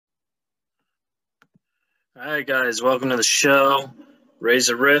All right, guys, welcome to the show. Raise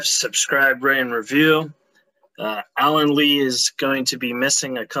a riff, subscribe, rate, and review. Alan Lee is going to be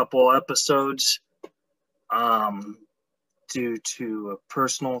missing a couple episodes due to a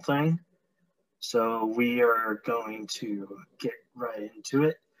personal thing. So we are going to get right into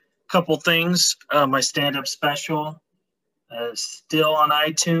it. Couple things. My stand-up special is still on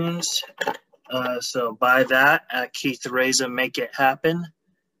iTunes. So buy that at Keith Reza Make It Happen.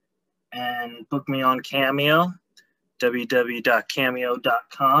 And book me on Cameo,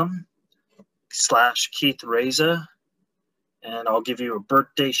 www.cameo.com/Keith Reza, and I'll give you a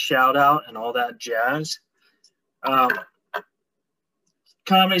birthday shout out and all that jazz.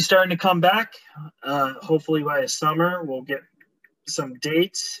 Comedy's starting to come back. Hopefully by the summer we'll get some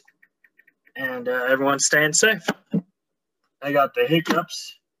dates, and everyone's staying safe. I got the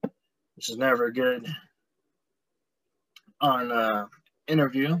hiccups, which is never good on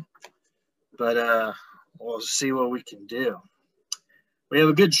interview. But we'll see what we can do. We have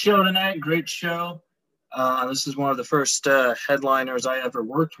a good show tonight, great show. This is one of the first headliners I ever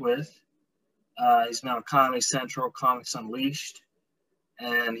worked with. He's now Comedy Central, Comics Unleashed.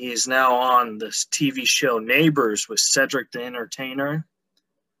 And he's now on this TV show Neighbors with Cedric the Entertainer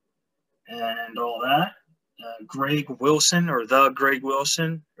and all that. Greg Wilson, or the Greg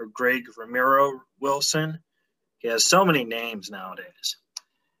Wilson, or Greg Ramiro Wilson. He has so many names nowadays.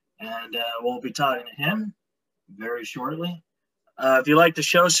 And we'll be talking to him very shortly. If you like the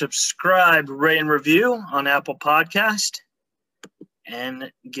show, subscribe, rate, and review on Apple Podcast.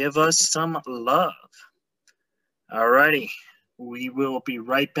 And give us some love. All righty. We will be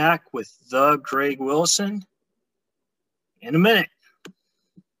right back with the Greg Wilson in a minute.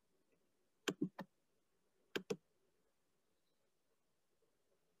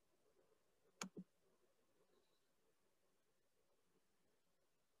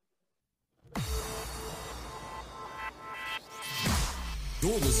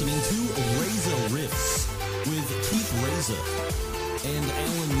 You're listening to Reza Riffs with Keith Reza and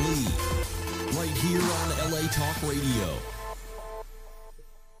Alan Lee, right here on LA Talk Radio.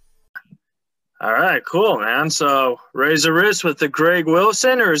 All right, cool, man. So, Reza Riffs with the Greg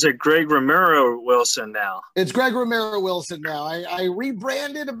Wilson, or is it Greg Ramiro Wilson now? It's Greg Ramiro Wilson now. I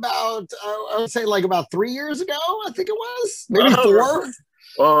rebranded about, I would say like about 3 years ago, I think it was. Maybe 4.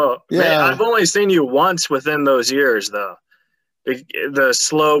 Well, yeah. Man, I've only seen you once within those years, though. The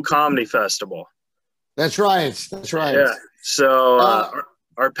Slow Comedy Festival. That's right. That's right. Yeah. So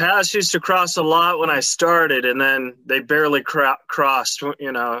our paths used to cross a lot when I started, and then they barely crossed,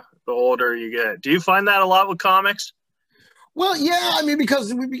 the older you get. Do you find that a lot with comics? Well, yeah. I mean,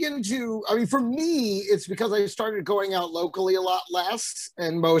 because we begin to, for me, it's because I started going out locally a lot less,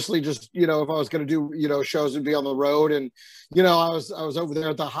 and mostly just, if I was going to do, shows and be on the road, and, I was over there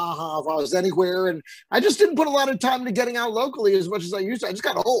at the Ha-Ha if I was anywhere, and I just didn't put a lot of time into getting out locally as much as I used to. I just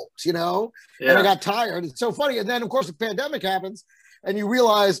got old, Yeah. And I got tired. It's so funny. And then, of course, the pandemic happens, and you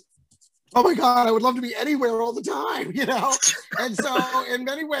realize, oh my God, I would love to be anywhere all the time, And so in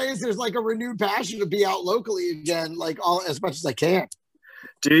many ways, there's like a renewed passion to be out locally again, like as much as I can.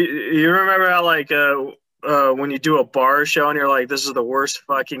 Do you remember how when you do a bar show and you're like, this is the worst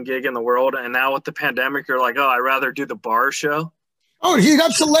fucking gig in the world, and now with the pandemic, you're like, oh, I'd rather do the bar show? Oh, you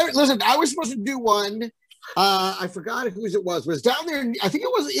got celebrity. Listen, I was supposed to do one. I forgot whose it was. It was down there. I think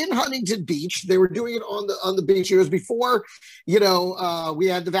it was in Huntington Beach. They were doing it on the beach. It was before, we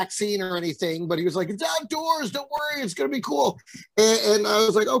had the vaccine or anything. But he was like, "It's outdoors. Don't worry. It's gonna be cool." And I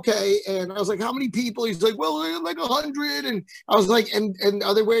was like, "Okay." And I was like, "How many people?" He's like, "Well, like 100." And I was like, "And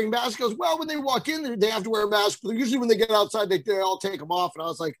are they wearing masks?" He goes, "Well, when they walk in, they have to wear a mask. But usually when they get outside, they all take them off." And I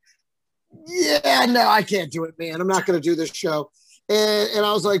was like, "Yeah, no, I can't do it, man. I'm not gonna do this show." And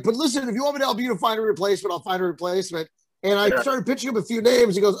I was like, but listen, if you want me to help you to find a replacement, I'll find a replacement. And I started pitching him a few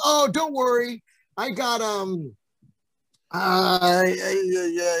names. He goes, "Oh, don't worry. I got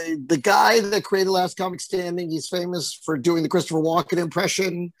the guy that created Last Comic Standing. He's famous for doing the Christopher Walken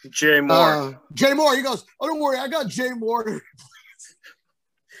impression. Jay Moore. Jay Moore." He goes, "Oh, don't worry. I got Jay Moore."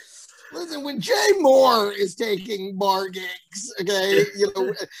 Listen, when Jay Moore is taking bar gigs, okay,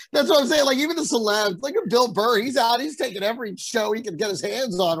 that's what I'm saying. Like even the celebs, like Bill Burr, he's out. He's taking every show he can get his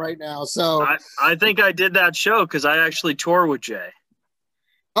hands on right now. So I think I did that show because I actually tour with Jay.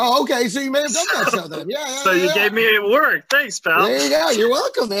 Oh, okay. So you may have done that show then. Yeah. So you gave me work. Thanks, pal. There you go. You're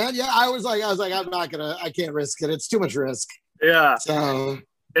welcome, man. Yeah, I was like, I can't risk it. It's too much risk. Yeah. So.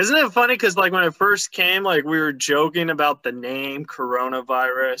 Isn't it funny? Because when it first came, we were joking about the name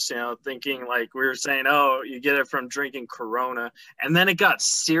coronavirus, thinking we were saying, oh, you get it from drinking Corona. And then it got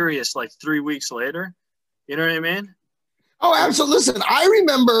serious 3 weeks later. You know what I mean? Oh, absolutely. Listen, I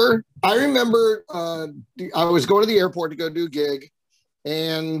remember I was going to the airport to go do a gig,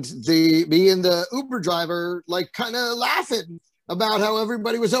 and me and the Uber driver like kind of laughing about how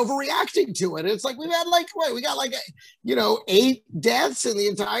everybody was overreacting to it. It's like we got like 8 deaths in the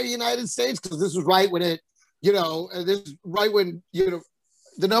entire United States, because this was right when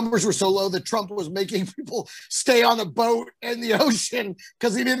the numbers were so low that Trump was making people stay on a boat in the ocean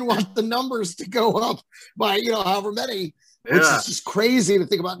because he didn't want the numbers to go up by however many, which is just crazy to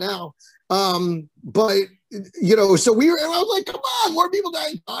think about now. But so I was like, come on, more people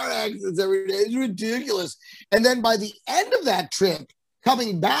die in car accidents every day. It's ridiculous. And then by the end of that trip,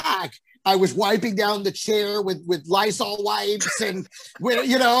 coming back, I was wiping down the chair with Lysol wipes and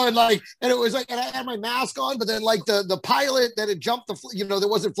and it was like, and I had my mask on, but then like the pilot that had jumped that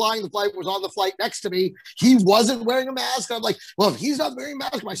wasn't flying the flight, was on the flight next to me. He wasn't wearing a mask. I'm like, well, if he's not wearing a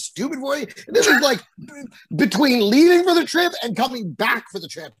mask, am I stupid for it? And this was like between leaving for the trip and coming back for the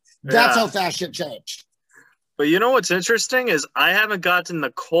trip. That's how fast shit changed. But you know what's interesting is I haven't gotten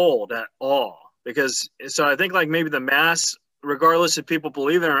the cold at all, so I think like maybe the mask, regardless if people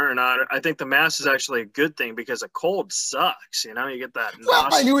believe it or not, I think the mask is actually a good thing, because a cold sucks. You get that. Well,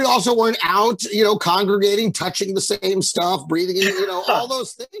 I knew we also weren't out, congregating, touching the same stuff, breathing in, all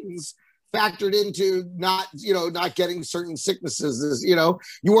those things factored into not getting certain sicknesses. You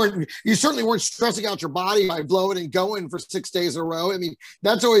certainly weren't stressing out your body by blowing and going for 6 days in a row. I mean,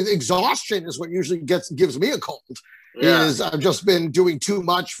 that's always exhaustion is what usually gives me a cold. Is I've just been doing too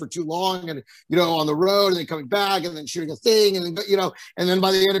much for too long, and on the road, and then coming back, and then shooting a thing, and then and then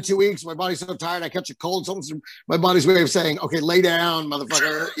by the end of 2 weeks, my body's so tired I catch a cold. My body's way of saying, okay, lay down,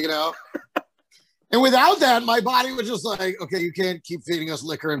 motherfucker. And without that, my body was just like, okay, you can't keep feeding us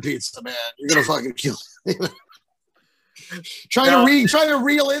liquor and pizza, man. You're gonna fucking kill me. Trying to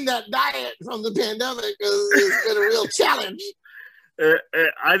reel in that diet from the pandemic has been a real challenge.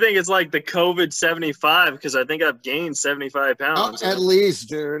 I think it's like the COVID 75, because I think I've gained 75 pounds. At least,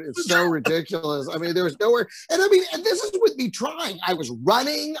 dude. It's so ridiculous. I mean, there was nowhere. And this is with me trying. I was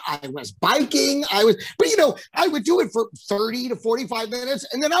running. I was biking. But I would do it for 30 to 45 minutes.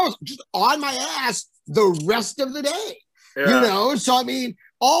 And then I was just on my ass the rest of the day. Yeah. So, I mean,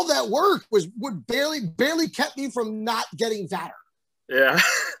 all that work would barely kept me from not getting fatter. Yeah.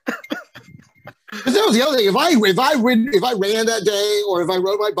 Because that was the other thing. If I ran that day, or if I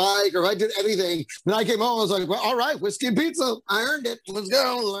rode my bike, or if I did anything, then I came home, I was like, well, all right, whiskey and pizza. I earned it. Let's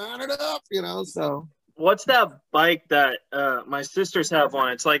go. Line it up, so. What's that bike that my sisters have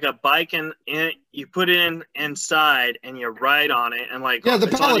one? It's like a bike, and you put it inside and you ride on it, and like. Yeah, the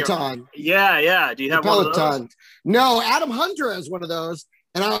Peloton. Yeah. Do you have one of those? No, Adam Hunter has one of those.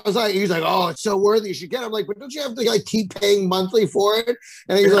 And I was like, he's like, oh, it's so worthy, you should get it. I'm like, but don't you have to like keep paying monthly for it?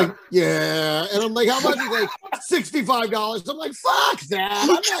 And he's like, yeah. And I'm like, how much? He's like, $65. I'm like, fuck that. I'm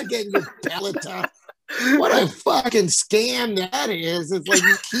not getting this Peloton. What a fucking scam that is. It's like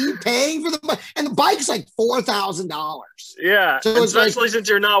you keep paying for the bike. And the bike's like $4,000. Yeah. So especially since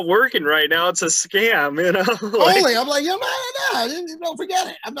you're not working right now, it's a scam, Only. I'm like, don't forget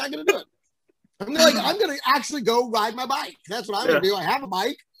it. I'm not going to do it. I'm going to actually go ride my bike. That's what I'm going to do. I have a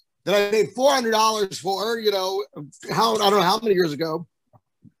bike that I paid $400 for, I don't know how many years ago.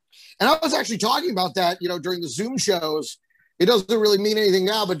 And I was actually talking about that, during the Zoom shows. It doesn't really mean anything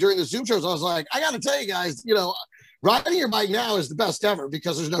now, but during the Zoom shows, I was like, I got to tell you guys, riding your bike now is the best ever,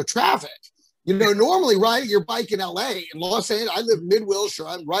 because there's no traffic. Normally riding your bike in LA, in Los Angeles, I live mid-Wilshire,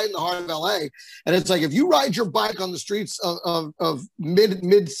 I'm right in the heart of LA. And it's like, if you ride your bike on the streets of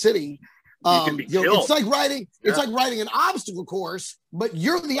mid-city, it's like riding. It's like riding an obstacle course, but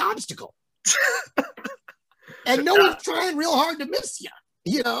you're the obstacle, and no one's trying real hard to miss you.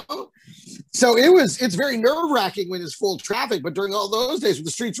 So it's very nerve wracking when there's full traffic. But during all those days when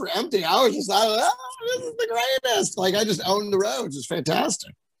the streets were empty, I was just like, this is the greatest. Like, I just owned the roads. It's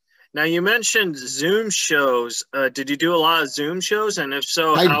fantastic. Now, you mentioned Zoom shows. Did you do a lot of Zoom shows? And if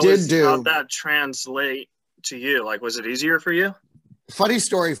so, how'd that translate to you? Like, was it easier for you? Funny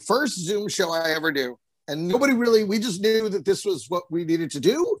story. First Zoom show I ever do. And we just knew that this was what we needed to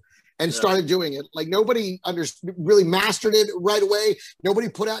do and started doing it. Like, nobody really mastered it right away. Nobody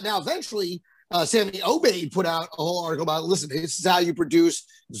put out. Now, eventually, Sammy Obeid put out a whole article about, listen, this is how you produce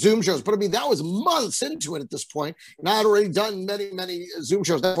Zoom shows. But I mean, that was months into it at this point. And I had already done many, many Zoom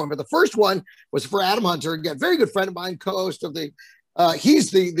shows at that point. But the first one was for Adam Hunter, again, very good friend of mine, co-host of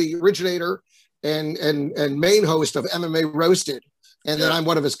he's the originator and main host of MMA Roasted. And then I'm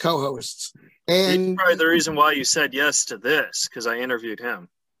one of his co-hosts. And he's probably the reason why you said yes to this, because I interviewed him.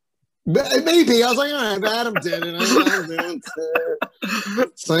 Maybe I was like, all right, Adam did it.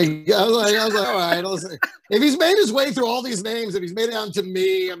 It's like I was like, all right. If he's made his way through all these names, if he's made it down to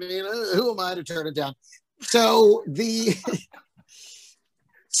me, I mean, who am I to turn it down? So the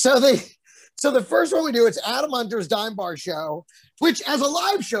first one we do, it's Adam Hunter's Dime Bar show, which as a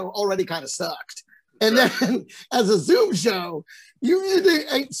live show already kind of sucked, and then as a Zoom show,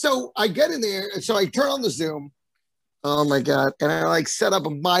 so I get in there, and so I turn on the Zoom. Oh my God. And I like set up a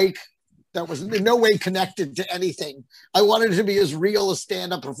mic that was in no way connected to anything. I wanted it to be as real a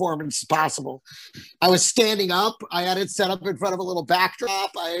stand-up performance as possible. I was standing up. I had it set up in front of a little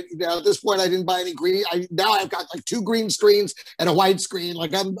backdrop. At this point, I didn't buy any green. Now I've got like 2 green screens and a white screen.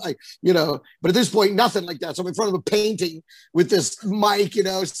 But at this point, nothing like that. So I'm in front of a painting with this mic,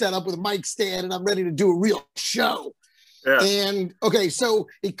 set up with a mic stand, and I'm ready to do a real show. Yeah. And okay, so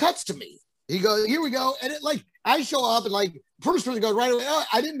he cuts to me. He goes, here we go. And I show up and first person goes right away. Oh,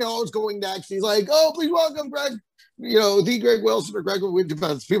 I didn't know I was going next. He's like, oh, please welcome Greg, the Greg Wilson or Greg.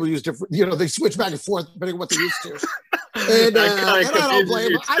 People use different, they switch back and forth depending on what they're used to. And I don't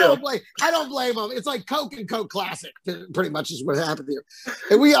blame him. I don't blame him. It's like Coke and Coke Classic, pretty much is what happened here.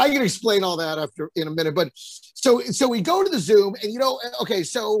 And I can explain all that in a minute. But so we go to the Zoom and, okay,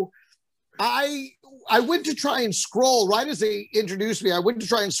 so I went to try and scroll right as they introduced me. I went to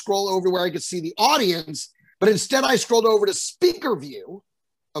try and scroll over to where I could see the audience. But instead, I scrolled over to speaker view,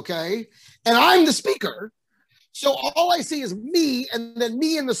 okay? And I'm the speaker. So all I see is me and then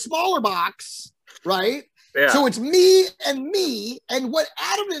me in the smaller box, right? Yeah. So it's me. And what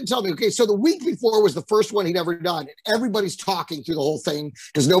Adam didn't tell me, okay, so the week before was the first one he'd ever done. And everybody's talking through the whole thing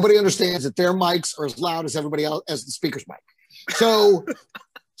because nobody understands that their mics are as loud as everybody else, as the speaker's mic. So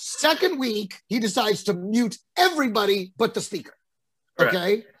second week, he decides to mute everybody but the speaker, okay?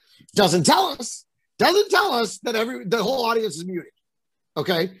 Right. Doesn't tell us that the whole audience is muted.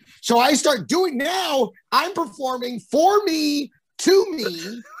 Okay. So I start doing now, I'm performing for me, to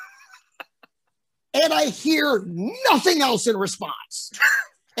me, and I hear nothing else in response.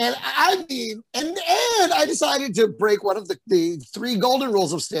 And I mean, and I decided to break one of the 3 golden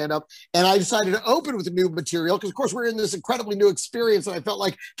rules of stand-up, and I decided to open with the new material because, of course, we're in this incredibly new experience, and I felt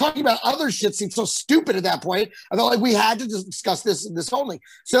like talking about other shit seemed so stupid at that point. I felt like we had to discuss this and this only.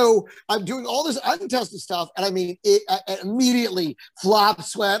 So I'm doing all this untested stuff, and I mean, I immediately flop,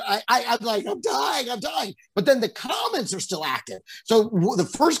 sweat. I'm like, I'm dying. But then the comments are still active. So the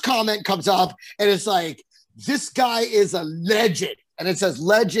first comment comes up, and it's like, this guy is a legend. And it says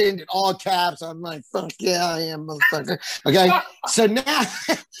legend in all caps. I'm like, fuck yeah, I am, motherfucker. Okay. So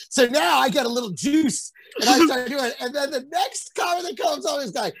now I get a little juice and I start doing it. And then the next comment that comes on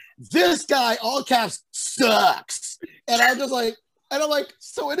is this guy, all caps, sucks. And I'm just like,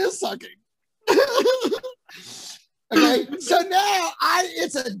 so it is sucking. Okay. So now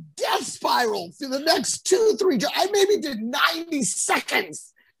it's a death spiral through the next 2-3. I maybe did 90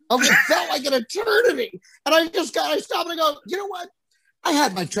 seconds of it felt like an eternity. And I stopped and I go, you know what? I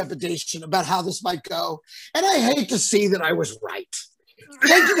had my trepidation about how this might go, and I hate to see that I was right.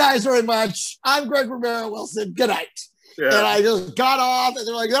 Thank you guys very much. I'm Greg Romero Wilson. Good night. Yeah. And I just got off, and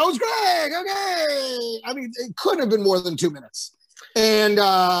they're like, that was Greg. Okay. I mean, it couldn't have been more than 2 minutes. And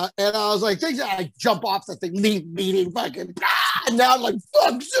I was like, thanks. I jump off the thing, leave meeting, fucking, and now I'm like,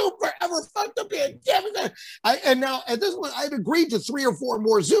 fuck Zoom forever, fuck the pandemic. And now at this point, I'd agreed to 3 or 4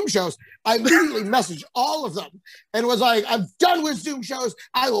 more Zoom shows. I immediately messaged all of them and was like, I'm done with Zoom shows.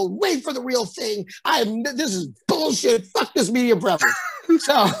 I will wait for the real thing. This is bullshit. Fuck this medium forever.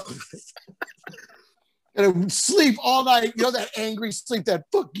 So, and I would sleep all night. You know, that angry sleep, that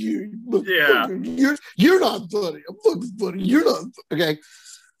fuck you. Yeah. You're not funny. I'm fucking funny. You're not. Okay.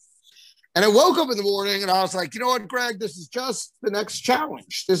 And I woke up in the morning and I was like, you know what, Greg, this is just the next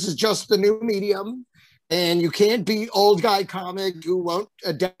challenge. This is just the new medium. And you can't be old guy comic who won't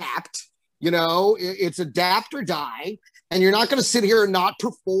adapt. It's adapt or die. And you're not going to sit here and not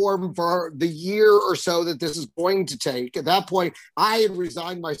perform for the year or so that this is going to take. At that point, I had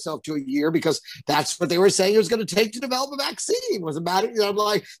resigned myself to a year because that's what they were saying it was going to take to develop a vaccine. Was about it. I'm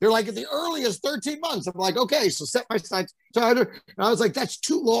like, they're like at the earliest 13 months. I'm like, okay, so set my sights. And I was like, that's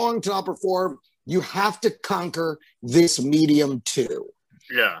too long to not perform. You have to conquer this medium too.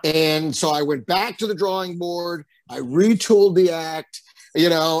 Yeah. And so I went back to the drawing board. I retooled the act.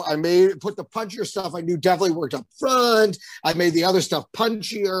 I put the punchier stuff I knew definitely worked up front. I made the other stuff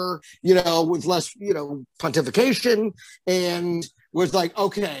punchier, with less, pontification, and was like,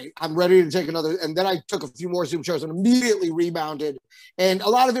 okay, I'm ready to take another. And then I took a few more Zoom shows and immediately rebounded. And a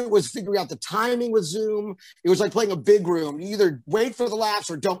lot of it was figuring out the timing with Zoom. It was like playing a big room. You either wait for the laughs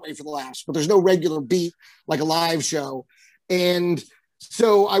or don't wait for the laughs, but there's no regular beat like a live show. And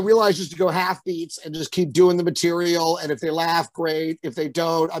So I realized just to go half beats and just keep doing the material. And if they laugh, great. If they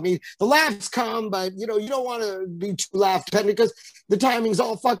don't, I mean, the laughs come, but you don't want to be too laugh dependent because the timing's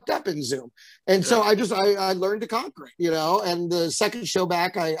all fucked up in Zoom. And so I learned to conquer it, and the second show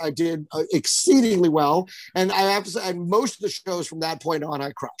back, I did exceedingly well. And I have to say, most of the shows from that point on,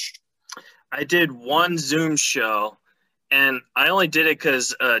 I crushed. I did one Zoom show. And I only did it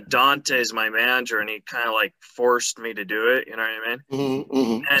because Dante's my manager, and he kind of like forced me to do it. You know what I mean?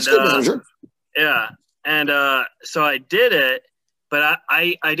 Mm-hmm. And yeah, and so I did it, but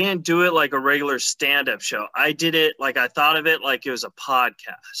I didn't do it like a regular stand-up show. I did it like I thought of it like it was a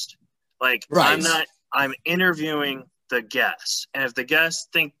podcast. Like I'm interviewing the guests, and if the guests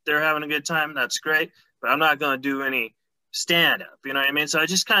think they're having a good time, that's great. But I'm not going to do any stand-up. You know what I mean? So I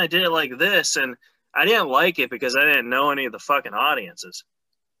just kind of did it like this, and I didn't like it because I didn't know any of the fucking audiences.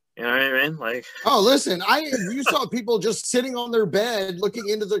 You know what I mean? Like, oh, listen, you saw people just sitting on their bed looking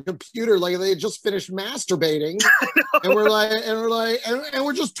into the computer like they had just finished masturbating, and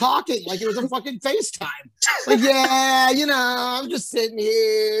we're just talking like it was a fucking FaceTime. Like, yeah, I'm just sitting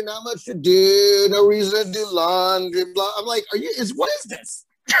here, not much to do, no reason to do laundry. Blah. I'm like, what is this?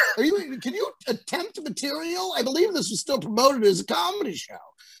 Can you attempt material? I believe this was still promoted as a comedy show.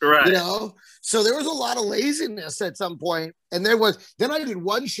 Right. So there was a lot of laziness at some point. And then I did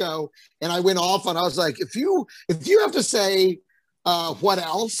one show and I went off and I was like, if you have to say what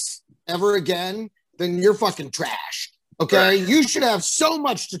else ever again, then you're fucking trash. Okay. Right. You should have so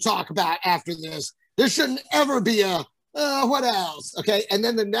much to talk about after this. There shouldn't ever be a what else? Okay. And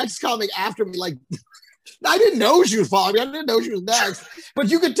then the next comic after me, like, I didn't know she was following me. I didn't know she was next. But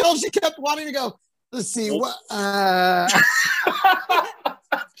you could tell she kept wanting to go, let's see what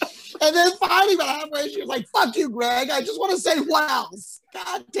and then finally about halfway she was like, fuck you, Greg. I just want to say what else.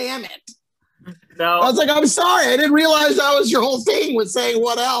 God damn it. No. I was like, I'm sorry. I didn't realize that was your whole thing with saying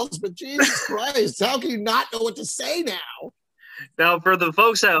what else. But Jesus Christ, how can you not know what to say now? Now, for the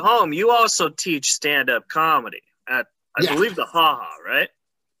folks at home, you also teach stand-up comedy at, I believe, the Ha Ha, right?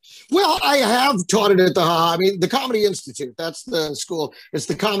 Well, I have taught it at the Ha Ha. I mean, the Comedy Institute. That's the school. It's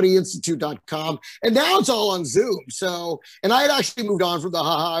thecomedyinstitute.com. And now it's all on Zoom. So, and I had actually moved on from the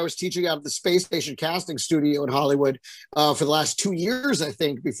Ha Ha. I was teaching out of the Space Station Casting Studio in Hollywood for the last 2 years, I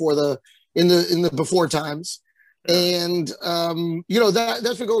think, in the before times. And that's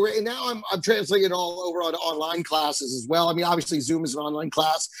been going great. And now I'm translating it all over on online classes as well. I mean, obviously Zoom is an online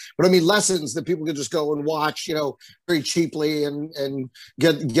class, but I mean lessons that people can just go and watch, very cheaply and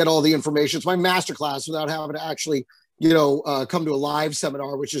get all the information. It's my master class without having to actually, come to a live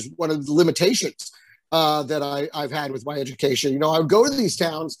seminar, which is one of the limitations that I've had with my education. I would go to these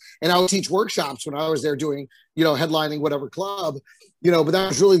towns and I would teach workshops when I was there doing, headlining whatever club. But that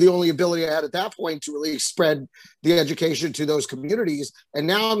was really the only ability I had at that point to really spread the education to those communities. And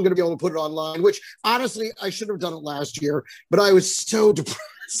now I'm going to be able to put it online, which honestly, I should have done it last year, but I was so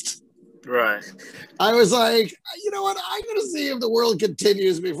depressed. Right. I was like, you know what? I'm going to see if the world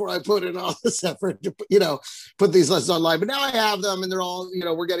continues before I put in all this effort to, put these lessons online. But now I have them and they're all,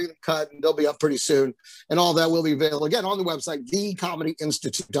 we're getting them cut and they'll be up pretty soon. And all that will be available again on the website,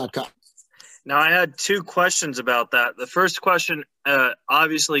 thecomedyinstitute.com. Now, I had two questions about that. The first question,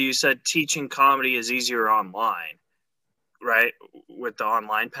 obviously, you said teaching comedy is easier online, right? With the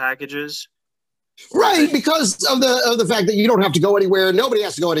online packages, right? Because of the fact that you don't have to go anywhere. Nobody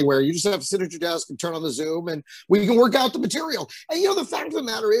has to go anywhere. You just have to sit at your desk and turn on the Zoom, and we can work out the material. And the fact of the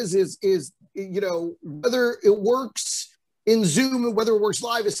matter is whether it works in Zoom and whether it works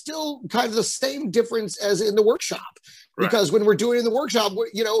live is still kind of the same difference as in the workshop. Because when we're doing it in the workshop,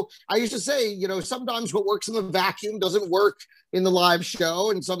 I used to say, sometimes what works in the vacuum doesn't work in the live show.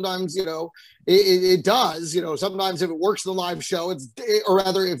 And sometimes, it does. Sometimes if it works in the live show, if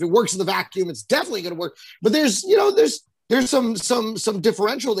it works in the vacuum, it's definitely going to work. But there's some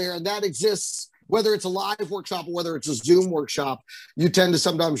differential there. And that exists, whether it's a live workshop or whether it's a Zoom workshop. You tend to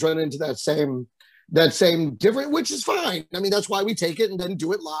sometimes run into that same different, which is fine. I mean, that's why we take it and then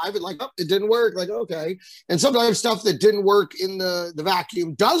do it live and it didn't work. Like, okay. And sometimes stuff that didn't work in the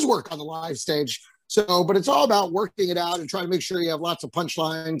vacuum does work on the live stage. So, but it's all about working it out and trying to make sure you have lots of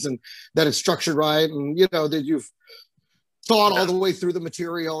punchlines and that it's structured right. And, that you've thought all the way through the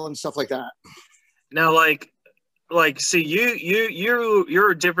material and stuff like that. Now, see,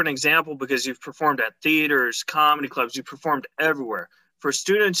 you're a different example because you've performed at theaters, comedy clubs, you performed everywhere. For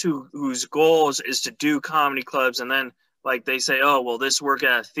students whose goals is to do comedy clubs and then they say, oh, well, this work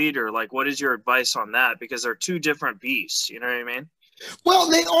at a theater, what is your advice on that? Because they're two different beasts. You know what I mean? Well,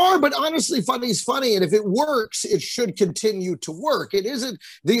 they are, but honestly, funny's funny. And if it works, it should continue to work. It isn't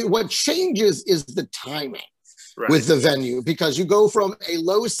what changes is the timing. with the venue, because you go from a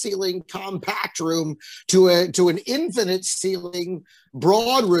low ceiling compact room to an infinite ceiling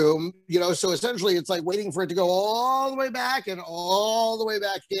broad room, so essentially it's like waiting for it to go all the way back and all the way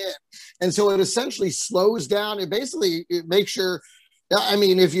back in. And so it essentially slows down. It makes sure, I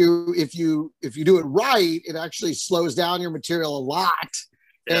mean, if you do it right, it actually slows down your material a lot.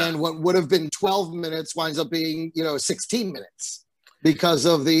 Yeah. And what would have been 12 minutes winds up being, 16 minutes. Because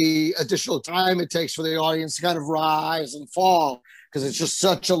of the additional time it takes for the audience to kind of rise and fall, because it's just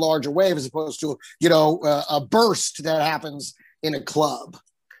such a larger wave as opposed to, a burst that happens in a club.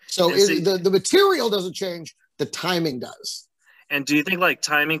 So the material doesn't change, the timing does. And do you think like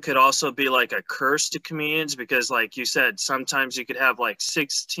timing could also be like a curse to comedians? Because like you said, sometimes you could have like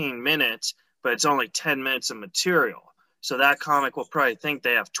 16 minutes, but it's only 10 minutes of material. So that comic will probably think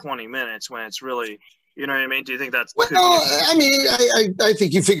they have 20 minutes when it's really... You know what I mean? Do you think that's... Well, I mean, I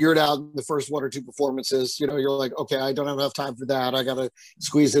think you figure it out in the first one or two performances. You're like, okay, I don't have enough time for that. I got to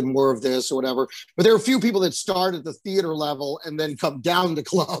squeeze in more of this or whatever. But there are a few people that start at the theater level and then come down to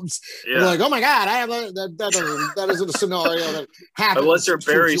clubs. Yeah. They're like, oh my God, I have that isn't a scenario that happens. Unless you're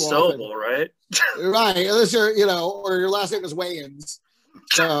Barry Sobel, right? Right. Unless you're, or your last name is Wayans.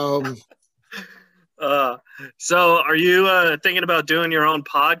 So are you thinking about doing your own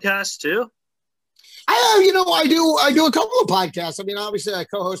podcast too? I do a couple of podcasts. I mean, obviously I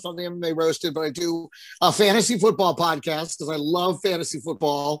co-host on the MMA Roasted, but I do a fantasy football podcast because I love fantasy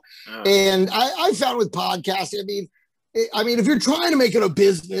football. Oh. And I found with podcasting, I mean, if you're trying to make it a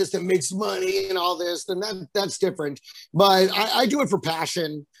business that makes money and all this, then that's different. But I do it for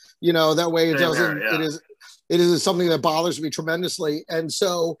passion, that way it doesn't, it is something that bothers me tremendously. And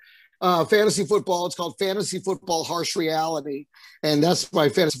so fantasy football, it's called Fantasy Football Harsh Reality. And that's my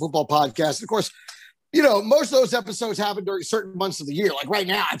fantasy football podcast. And of course, most of those episodes happen during certain months of the year. Like right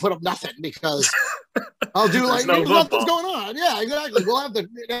now, I put up nothing because I'll do nothing's going on. Yeah, exactly.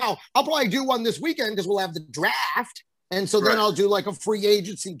 I'll probably do one this weekend because we'll have the draft. And so then I'll do like a free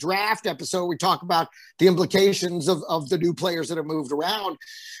agency draft episode. We talk about the implications of the new players that have moved around.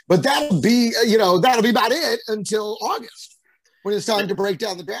 But that'll be about it until August when it's time to break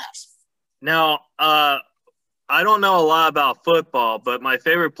down the drafts. Now, I don't know a lot about football, but my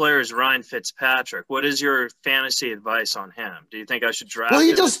favorite player is Ryan Fitzpatrick. What is your fantasy advice on him? Do you think I should draft him?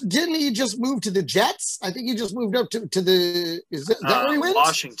 Didn't he just move to the Jets? I think he just moved up to the – is that where he went?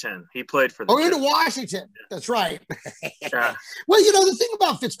 Washington. He played for the Jets. To Washington. Yeah. That's right. Yeah. Well, the thing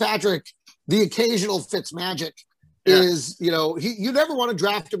about Fitzpatrick, the occasional Fitzmagic is, you never want to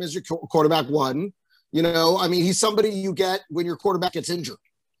draft him as your quarterback one. He's somebody you get when your quarterback gets injured.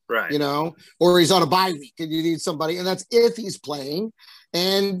 Right. Or he's on a bye week and you need somebody, and that's if he's playing.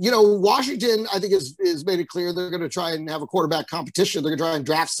 And, Washington, I think is made it clear they're going to try and have a quarterback competition. They're going to try and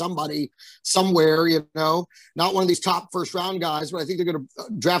draft somebody somewhere, not one of these top first round guys, but I think they're going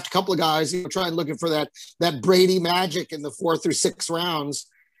to draft a couple of guys, try and looking for that Brady magic in the 4 through 6 rounds.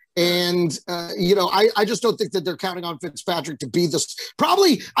 And, I just don't think that they're counting on Fitzpatrick to be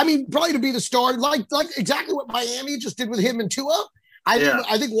probably to be the star, like exactly what Miami just did with him and Tua.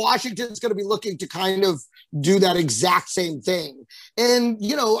 I think Washington's going to be looking to kind of do that exact same thing. And,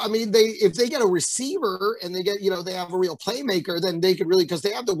 if they get a receiver and they get, they have a real playmaker, then they could really, because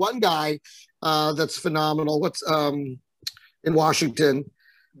they have the one guy that's phenomenal. What's in Washington?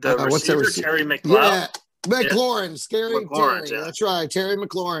 What's that receiver? Terry McLaurin. Yeah. McLaurin, Scary McLaurin. Terry. Yeah. That's right. Terry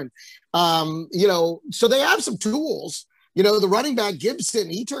McLaurin. So they have some tools. The running back Gibson,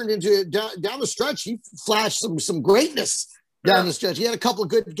 he turned into down the stretch. He flashed some greatness down the stretch. He had a couple of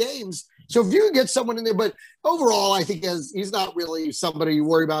good games. So if you can get someone in there, but overall, I think he's not really somebody you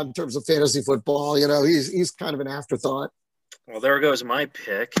worry about in terms of fantasy football. He's kind of an afterthought. Well, there goes my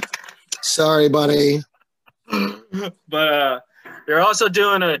pick. Sorry, buddy. But you're also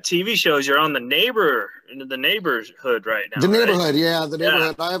doing TV shows. You're on the neighborhood right now. The neighborhood, right? The neighborhood.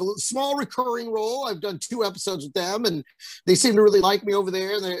 Yeah. I have a small recurring role. I've done 2 episodes with them, and they seem to really like me over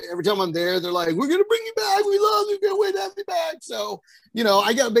there. And every time I'm there, they're like, "We're gonna bring you back. We love you. Can't wait to have you back." So,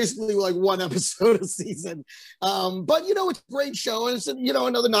 I got basically like 1 episode a season. But it's a great show, and it's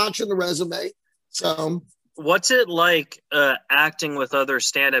another notch in the resume. So, what's it like acting with other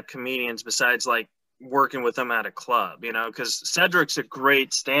stand-up comedians besides like working with them at a club? Because Cedric's a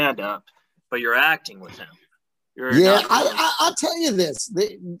great stand-up, but you're acting with him. I'll tell you this.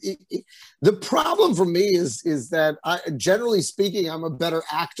 The problem for me is that generally speaking, I'm a better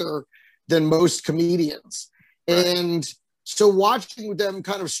actor than most comedians. Right. And so watching them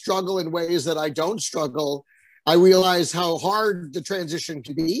kind of struggle in ways that I don't struggle, I realize how hard the transition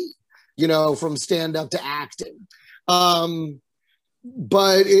can be, from stand-up to acting.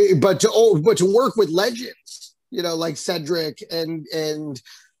 But to work with legends, you know, like Cedric and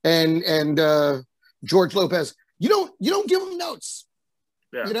George Lopez, you don't give them notes.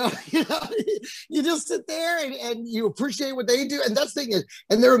 Yeah. You just sit there and you appreciate what they do. And that's the thing is,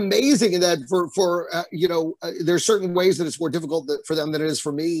 and they're amazing in that there's certain ways that it's more difficult for them than it is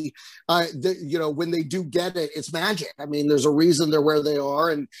for me. When they do get it, it's magic. I mean, there's a reason they're where they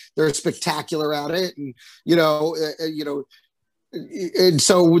are and they're spectacular at it. And, and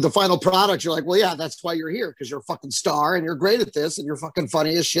so the final product, you're like, well, yeah, that's why you're here, because you're a fucking star and you're great at this and you're fucking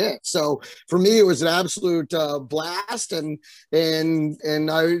funny as shit. So for me, it was an absolute blast, and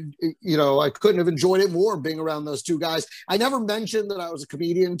I couldn't have enjoyed it more being around those two guys. I never mentioned that I was a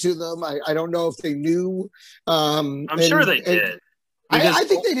comedian to them. I don't know if they knew. I'm sure they did. I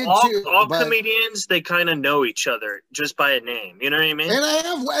think they did too. All comedians, they kind of know each other just by a name. You know what I mean?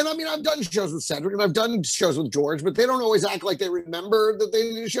 I've done shows with Cedric and I've done shows with George, but they don't always act like they remember that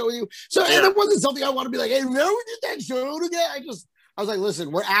they did a show with you. So and it wasn't something I want to be like, hey, remember we did that show together? I was like, listen,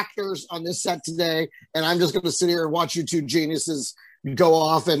 we're actors on this set today, and I'm just going to sit here and watch you two geniuses go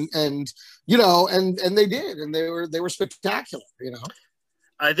off, and they did, and they were spectacular.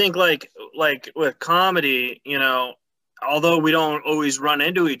 I think like with comedy, although we don't always run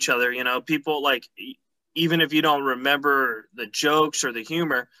into each other, people, like, even if you don't remember the jokes or the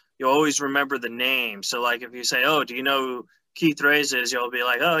humor, you'll always remember the name. So, like, if you say, oh, do you know who Keith Reyes is? You'll be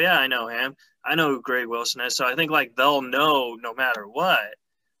like, oh, yeah, I know him. I know who Greg Wilson is. So I think, like, they'll know no matter what,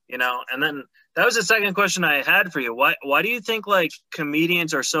 And then that was the second question I had for you. Why do you think, like,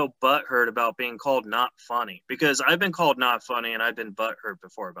 comedians are so butthurt about being called not funny? Because I've been called not funny, and I've been butthurt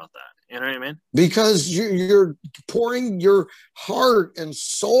before about that. You know what I mean? Because you're pouring your heart and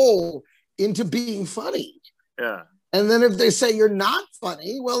soul into being funny. Yeah. And then if they say you're not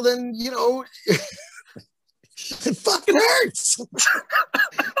funny, well, then, it fucking hurts.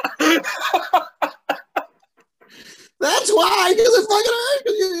 That's why, because it fucking hurts.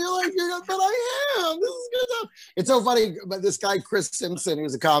 Because you're like, but I am. This is good stuff. It's so funny, but this guy, Chris Simpson,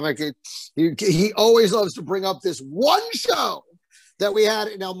 who's a comic, he always loves to bring up this one show that we had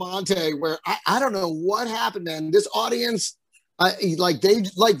in El Monte where I don't know what happened, man. This audience, they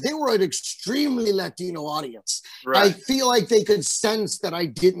were an extremely Latino audience. Right. I feel like they could sense that I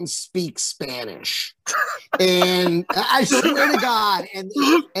didn't speak Spanish. And I swear to God, and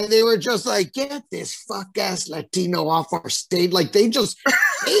they were just like, get this fuck ass Latino off our stage. Like, they just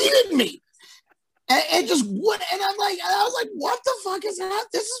hated me. And just what? And I was like, what the fuck is that?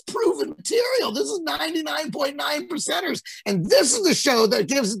 This is proven material. This is 99.9%ers. And this is the show that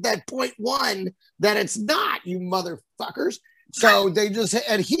gives it that 0.1 that it's not, you motherfuckers. So they just,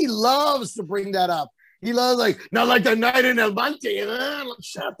 and he loves to bring that up. He loves, like, not like the night in El Monte.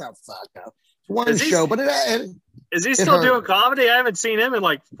 Shut the fuck up. It's one show, but is he still doing comedy? I haven't seen him in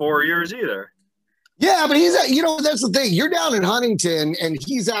like 4 years either. Yeah, but he's, that's the thing. You're down in Huntington and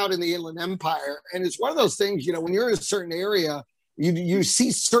he's out in the Inland Empire. And it's one of those things, when you're in a certain area, you see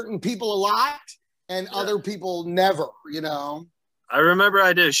certain people a lot and other people never, I remember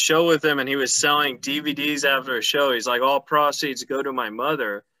I did a show with him and he was selling DVDs after a show. He's like, all proceeds go to my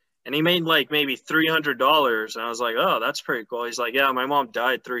mother. And he made like maybe $300. And I was like, oh, that's pretty cool. He's like, yeah, my mom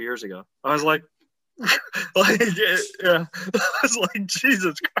died 3 years ago. I was like, yeah. I was like,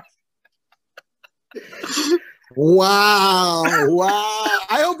 Jesus Christ. Wow.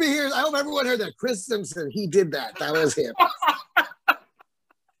 I hope everyone heard that. Chris Simpson, he did that. That was him.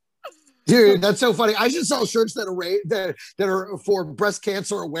 Dude, that's so funny. I should sell shirts that are for breast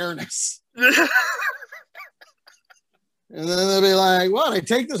cancer awareness. And then they'll be like, well, I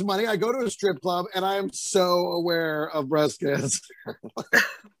take this money, I go to a strip club, and I am so aware of breast cancer.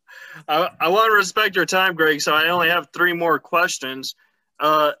 I want to respect your time, Greg, so I only have 3 more questions.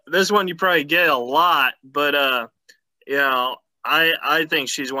 This one you probably get a lot, but, I think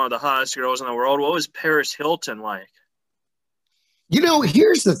she's one of the hottest girls in the world. What was Paris Hilton like?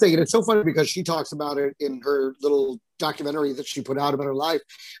 Here's the thing, and it's so funny because she talks about it in her little documentary that she put out about her life,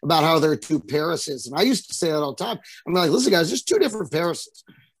 about how there are 2 Parises. And I used to say that all the time. I'm like, listen, guys, there's 2 different Parises.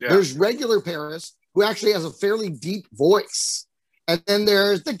 Yeah. There's regular Paris, who actually has a fairly deep voice. And then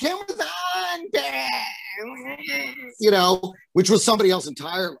there's the cameras on, which was somebody else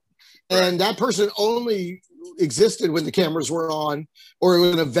entirely. And that person only existed when the cameras were on, or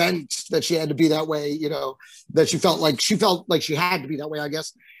an event that she had to be that way, that she felt like she had to be that way, I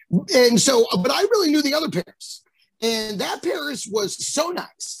guess. And so, but I really knew the other Paris, and that Paris was so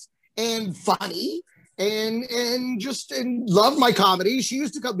nice and funny and loved my comedy. She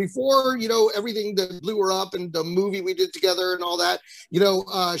used to come before, everything that blew her up and the movie we did together and all that,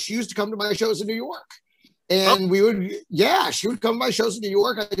 she used to come to my shows in New York. And we would, she would come to my shows in New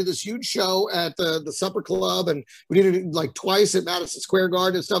York. I did this huge show at the Supper Club, and we did it like twice at Madison Square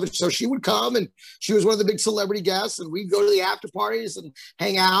Garden and stuff. And so she would come, and she was one of the big celebrity guests, and we'd go to the after parties and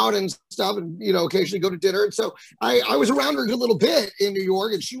hang out and stuff, and occasionally go to dinner. And so I was around her a good little bit in New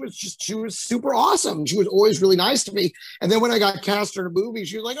York, and she was super awesome. She was always really nice to me. And then when I got cast in a movie,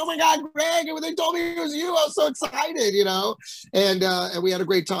 she was like, "Oh my God, Greg!" And when they told me it was you, I was so excited, And we had a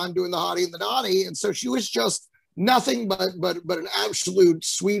great time doing the Hottie and the Naughty. And so she was just nothing but an absolute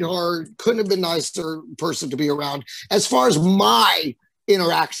sweetheart. Couldn't have been nicer person to be around as far as my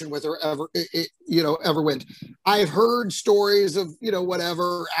interaction with her ever went. I've heard stories of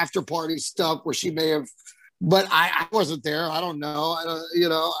whatever after party stuff where she may have, but I wasn't there. I don't know.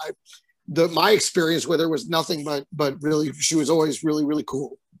 My experience with her was nothing but really, she was always really, really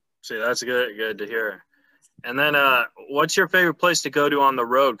cool. See, that's good to hear. And then, what's your favorite place to go to on the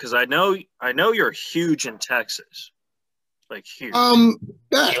road? Because I know you're huge in Texas, like huge.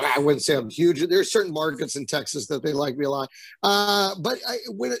 I wouldn't say I'm huge. There's certain markets in Texas that they like me a lot. But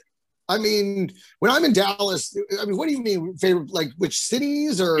when I'm in Dallas, what do you mean favorite? Like which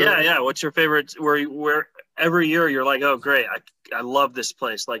cities or? Yeah. What's your favorite? Where every year you're like, oh great, I love this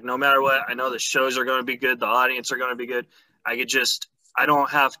place. Like no matter what, I know the shows are going to be good, the audience are going to be good. I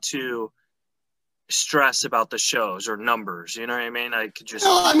don't have to stress about the shows or numbers, you know what I mean? I could just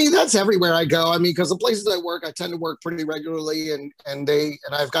that's everywhere I go. Because the places I work, I tend to work pretty regularly, and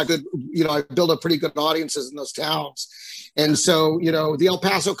I've got good, I build up pretty good audiences in those towns. And so, the El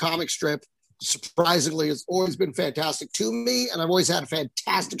Paso comic strip surprisingly has always been fantastic to me, and I've always had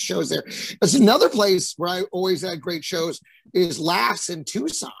fantastic shows there. There's another place where I always had great shows is Laughs in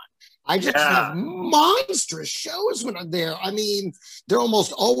Tucson. I just have monstrous shows when I'm there. They're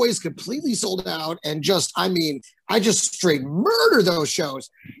almost always completely sold out, and I just straight murder those shows.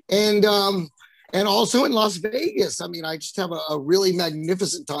 And also in Las Vegas, I just have a really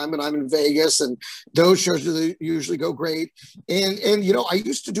magnificent time when I'm in Vegas, and those shows usually go great. And I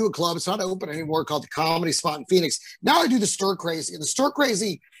used to do a club. It's not open anymore, called the Comedy Spot in Phoenix. Now I do the Stir Crazy, and the Stir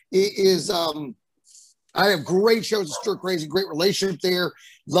Crazy is I have great shows at Stir Crazy, great relationship there.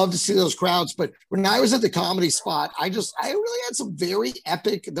 Love to see those crowds. But when I was at the Comedy Spot, I really had some very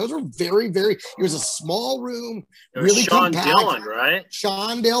epic. Those were very, very. It was a small room, really Sean compact. Dillon, right?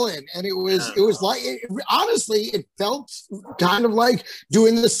 Sean Dillon, and it was like honestly, it felt kind of like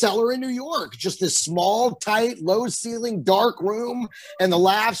doing the Cellar in New York. Just this small, tight, low ceiling, dark room, and the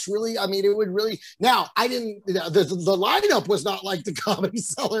laughs really. It would really. Now I didn't. The lineup was not like the Comedy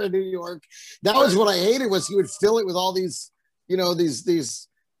Cellar in New York. That was what I hated. Was he would fill it with all these, these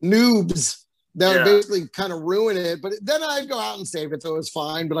noobs that would basically kind of ruin it. But then I'd go out and save it, so it was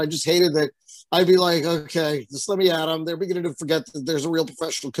fine. But I just hated that. I'd be like, okay, just let me at them. They're beginning to forget that there's a real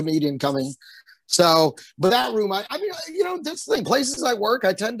professional comedian coming. So, but that room, that's the thing. Places I work,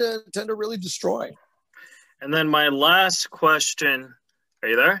 I tend to really destroy. And then my last question. Are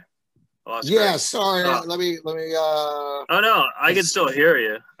you there? Yeah, sorry. Let me. Oh no, I can still hear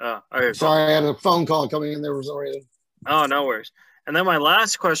you. Okay, sorry, I had a phone call coming in. There was already. Oh, no worries. And then my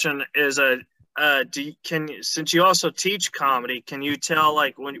last question is, since you also teach comedy, can you tell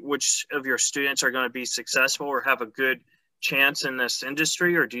which of your students are going to be successful or have a good chance in this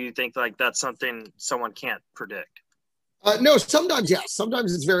industry, or do you think that's something someone can't predict? No, sometimes, yes.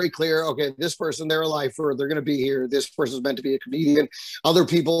 Sometimes it's very clear. Okay, this person, they're a lifer. They're going to be here. This person's meant to be a comedian. Other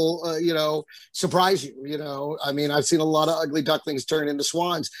people, surprise you. I've seen a lot of ugly ducklings turn into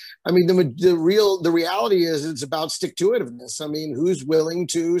swans. The reality is it's about stick-to-itiveness. Who's willing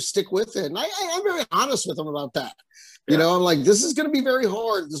to stick with it? And I'm very honest with them about that. I'm like, this is going to be very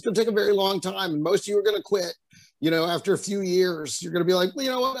hard. This is going to take a very long time. And most of you are going to quit. After a few years, you're going to be like, well, you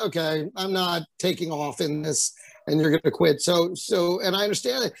know what? Okay, I'm not taking off in this. And you're going to quit. So, and I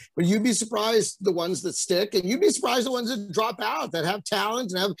understand it, but you'd be surprised the ones that stick, and you'd be surprised the ones that drop out, that have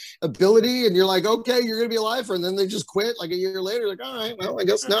talent and have ability. And you're like, okay, you're going to be a lifer. And then they just quit like a year later. Like, all right, well, I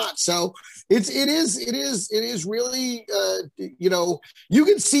guess not. So it is really, you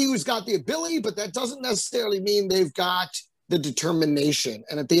can see who's got the ability, but that doesn't necessarily mean they've got the determination.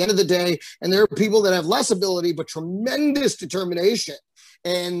 And at the end of the day, and there are people that have less ability, but tremendous determination.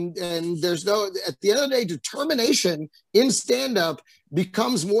 And there's at the end of the day, determination in stand-up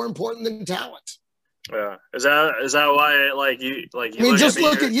becomes more important than talent. Yeah. Is that why you just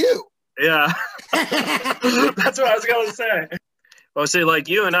look at you. Yeah. That's what I was going to say. Well, see,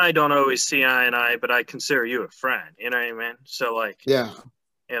 you and I don't always see eye and eye, but I consider you a friend, you know what I mean? So yeah.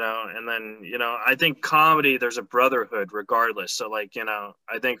 And then, I think comedy, there's a brotherhood regardless. So I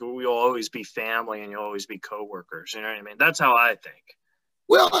think we'll always be family and you'll always be coworkers, you know what I mean? That's how I think.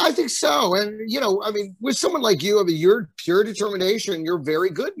 Well, I think so. And, I mean, with someone like you, I mean, your pure determination, you're very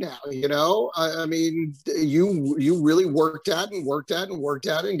good now, I mean, you really worked at and worked at and worked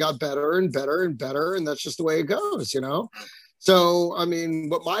at it and got better and better and better. And that's just the way it goes. So, I mean,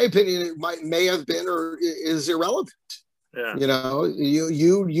 what my opinion may have been or is irrelevant. Yeah.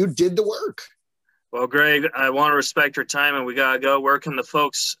 You did the work. Well, Greg, I want to respect your time and we got to go. Where can the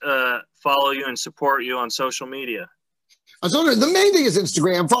folks follow you and support you on social media? So the main thing is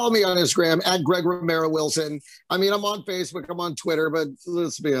Instagram. Follow me on Instagram at Greg Romero Wilson. I mean, I'm on Facebook, I'm on Twitter, but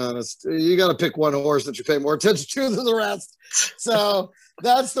let's be honest, you got to pick one horse that you pay more attention to than the rest. So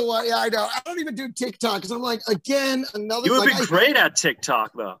that's the one. Yeah, I know. I don't even do TikTok because I'm like, again, another. You would be great at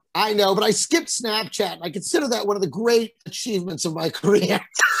TikTok, though. I know, but I skipped Snapchat. I consider that one of the great achievements of my career.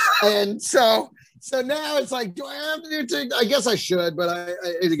 And so now it's like, do I have to do TikTok? I guess I should, but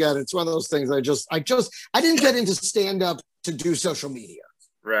again, it's one of those things. I didn't get into stand up to do social media.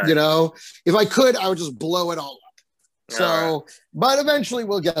 Right. If I could, I would just blow it all up. So, but eventually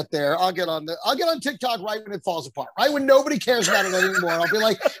we'll get there. I'll get on TikTok right when it falls apart, right when nobody cares about it anymore. I'll be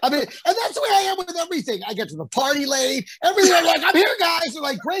like, and that's the way I am with everything. I get to the party late, everything. I'm like, I'm here, guys. They're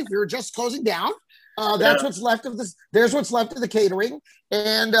like, great, we were just closing down. That's what's left of this. There's what's left of the catering,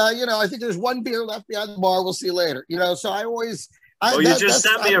 and I think there's one beer left behind the bar. We'll see you later. So I always. You just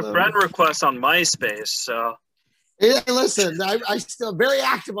sent me a friend request on MySpace, so. Yeah, listen, I'm still very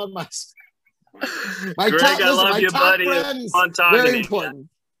active on MySpace. Greg, I love you, buddy. Friends, fun talking very to you. important. Man.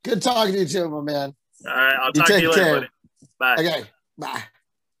 Good talking to you too, my man. All right, I'll talk to you later, buddy. Bye. Okay, bye.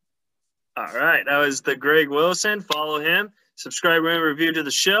 All right, that was the Greg Wilson. Follow him, subscribe, and review to the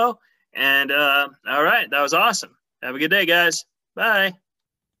show. And all right, that was awesome. Have a good day, guys. Bye.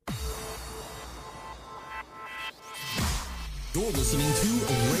 You're listening to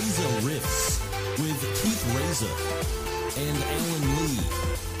Reza Riffs with Keith Reza and Alan Lee,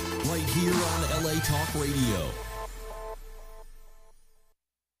 right here on LA Talk Radio.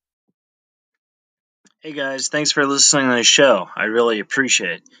 Hey guys, thanks for listening to the show. I really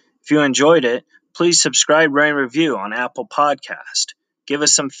appreciate it. If you enjoyed it, please subscribe, rate, and review on Apple Podcast. Give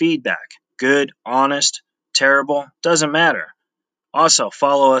us some feedback. Good, honest, terrible, doesn't matter. Also,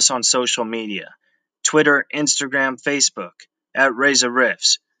 follow us on social media. Twitter, Instagram, Facebook, at Reza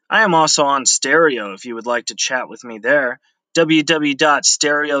Riffs. I am also on Stereo if you would like to chat with me there.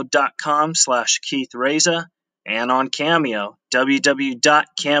 www.stereo.com/Keith Reza. And on Cameo,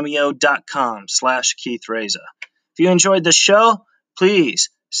 www.cameo.com/Keith Reza. If you enjoyed the show, please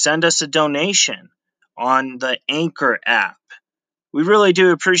send us a donation on the Anchor app. We really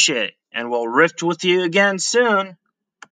do appreciate it, and we'll riff with you again soon.